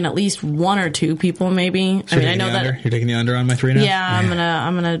imagine at least 1 or 2 people, maybe. So I know that you're taking the under on my 3 now. Yeah,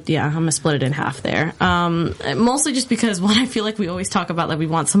 I'm gonna split it in half there. Mostly just because I feel like we always talk about that we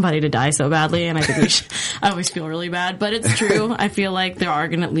want somebody to die so badly, and I think I always feel really bad, but it's true. I feel like there are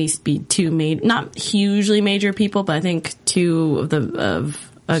gonna at least be 2 not hugely major people, but I think 2 of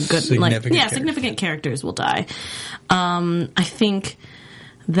a good significant characters will die. I think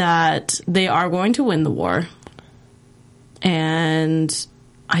that they are going to win the war, and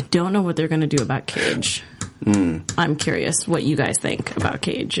I don't know what they're going to do about Cage. I'm curious what you guys think about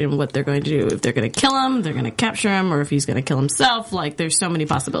Cage and what they're going to do. If they're going to kill him, they're going to capture him, or if he's going to kill himself. Like, there's so many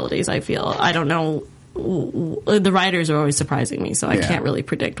possibilities, I feel. I don't know the writers are always surprising me, so I can't really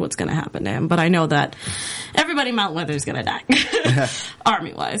predict what's going to happen to him. But I know that everybody in Mount Weather is going to die,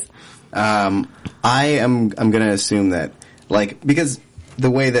 army-wise. I'm going to assume that, like, because the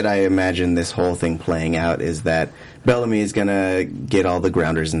way that I imagine this whole thing playing out is that Bellamy is going to get all the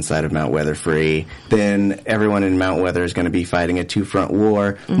grounders inside of Mount Weather free. Then everyone in Mount Weather is going to be fighting a two-front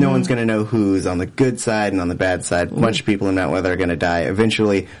war. Mm-hmm. No one's going to know who's on the good side and on the bad side. A bunch of people in Mount Weather are going to die.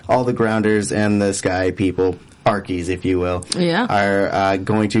 Eventually, all the grounders and the sky people, Arkies, if you will, are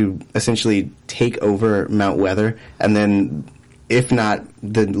going to essentially take over Mount Weather. And then, if not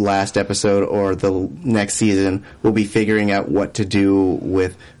the last episode or the next season, we'll be figuring out what to do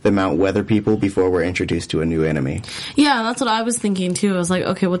with the Mount Weather people before we're introduced to a new enemy. Yeah, that's what I was thinking too. I was like,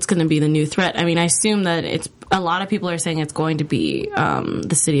 okay, what's going to be the new threat? I mean, I assume that a lot of people are saying it's going to be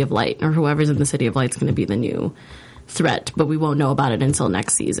the City of Light, or whoever's in the City of Light is going to be the new threat, but we won't know about it until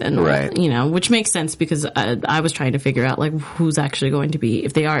next season, right? You know, which makes sense because I was trying to figure out like who's actually going to be,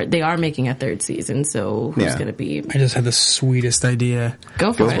 if they are making a third season, so who's going to be. I just had the sweetest idea.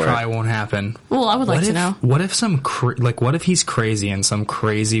 Go for it. Probably won't happen. Well, I would like to know. What if what if he's crazy and some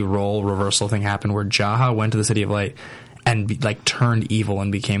crazy role reversal thing happened where Jaha went to the City of Light and turned evil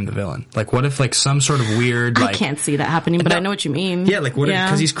and became the villain? Like, what if some sort of weird I can't see that happening, but I know what you mean. Yeah, what if,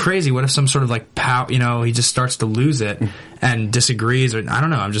 because he's crazy, what if some sort of power, he just starts to lose it and disagrees, or I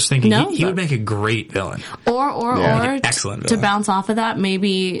don't know, I'm just thinking he would make a great villain. Or an excellent villain. To bounce off of that,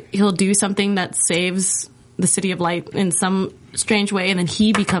 maybe he'll do something that saves the City of Light in some strange way, and then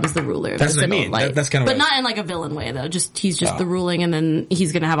he becomes the ruler of the City of Light. That's kind of, but not in a villain way though. He's just the ruling, and then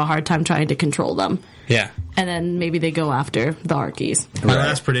he's going to have a hard time trying to control them. Yeah, and then maybe they go after the Arkies. My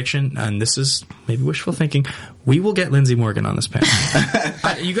last prediction, and this is maybe wishful thinking, we will get Lindsay Morgan on this panel.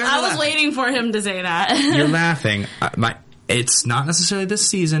 You guys, I was waiting for him to say that. You're laughing. It's not necessarily this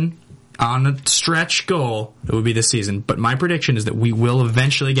season. On a stretch goal, it would be this season. But my prediction is that we will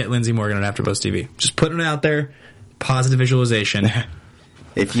eventually get Lindsay Morgan on AfterBuzz TV. Just putting it out there. Positive visualization.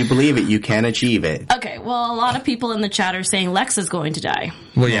 If you believe it, you can achieve it. Okay, well, a lot of people in the chat are saying Lex is going to die.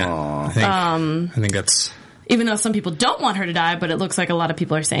 Well, yeah. I think that's... Even though some people don't want her to die, but it looks like a lot of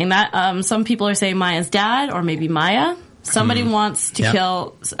people are saying that. Some people are saying Maya's dad, or maybe Maya. Somebody wants to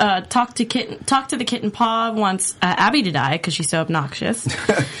kill, talk to the kitten paw, wants Abby to die because she's so obnoxious.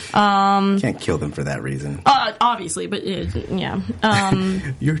 Can't kill them for that reason. Obviously, but yeah.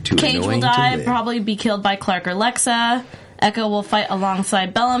 You're too Cage annoying will die, to live. probably be killed by Clark or Lexa. Echo will fight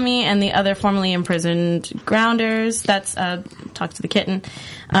alongside Bellamy and the other formerly imprisoned grounders. That's talk to the kitten.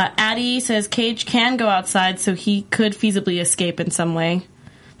 Addie says Cage can go outside, so he could feasibly escape in some way.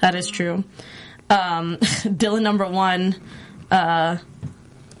 That is true. Dylan number 1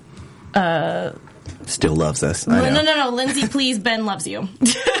 still loves us. No. Lindsay, please, Ben loves you.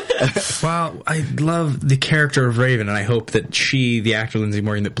 Well, I love the character of Raven, and I hope that she, the actor Lindsay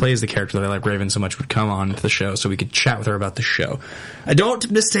Morgan that plays the character that I like Raven so much, would come on to the show so we could chat with her about the show. I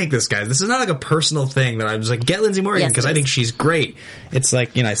don't mistake this, guys. This is not a personal thing that I was like, get Lindsay Morgan because I think she's great. It's I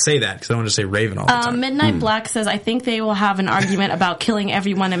say that because I don't want to say Raven all the time. Midnight Black says, I think they will have an argument about killing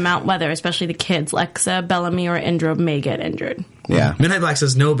everyone in Mount Weather, especially the kids. Lexa, Bellamy, or Indra may get injured. Yeah. Midnight Black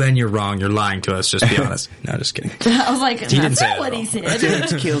says, no, Ben, you're wrong. You're lying to us. Just be honest. No, just kidding. I was like, that's not what he said.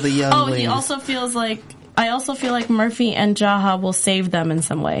 Let's kill the younglings. He also feels like, I also feel like Murphy and Jaha will save them in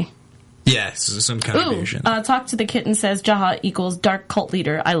some way. Yes, some contribution. Talk to the kitten says Jaha equals dark cult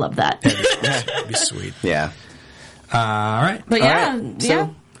leader. I love that. That'd be sweet. Yeah. All right. But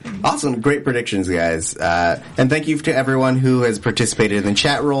So, awesome. Great predictions, guys. And thank you to everyone who has participated in the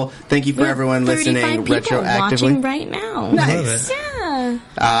chat roll. Thank you for everyone listening retroactively. Watching right now. Nice. Yeah.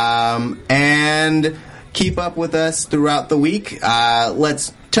 And keep up with us throughout the week.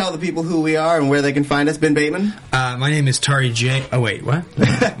 Let's tell the people who we are and where they can find us. Ben Bateman. My name is Tari J. Oh, wait, what?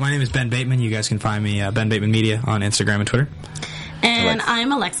 My name is Ben Bateman. You guys can find me, Ben Bateman Media, on Instagram and Twitter. And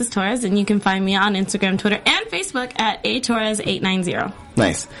I'm Alexis Torres, and you can find me on Instagram, Twitter, and Facebook at atorres890.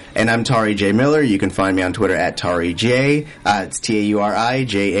 Nice. And I'm Tari J. Miller. You can find me on Twitter at Tari J. It's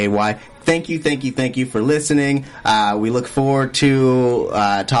TAURIJAY. Thank you for listening. We look forward to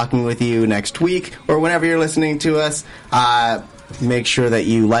talking with you next week or whenever you're listening to us. Make sure that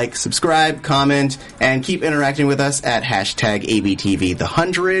you like, subscribe, comment, and keep interacting with us at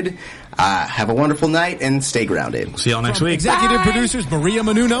 #ABTV100. Have a wonderful night and stay grounded. See y'all next week. Executive producers Maria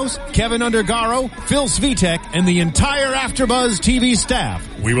Menounos, Kevin Undergaro, Phil Svitek, and the entire AfterBuzz TV staff.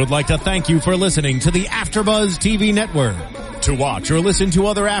 We would like to thank you for listening to the AfterBuzz TV network. To watch or listen to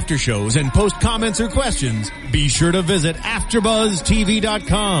other after shows and post comments or questions, be sure to visit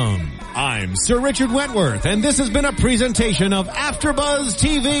AfterBuzzTV.com. I'm Sir Richard Wentworth, and this has been a presentation of AfterBuzz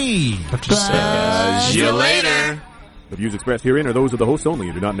TV. Buzz you later. The views expressed herein are those of the hosts only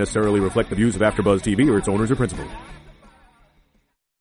and do not necessarily reflect the views of AfterBuzz TV or its owners or principals.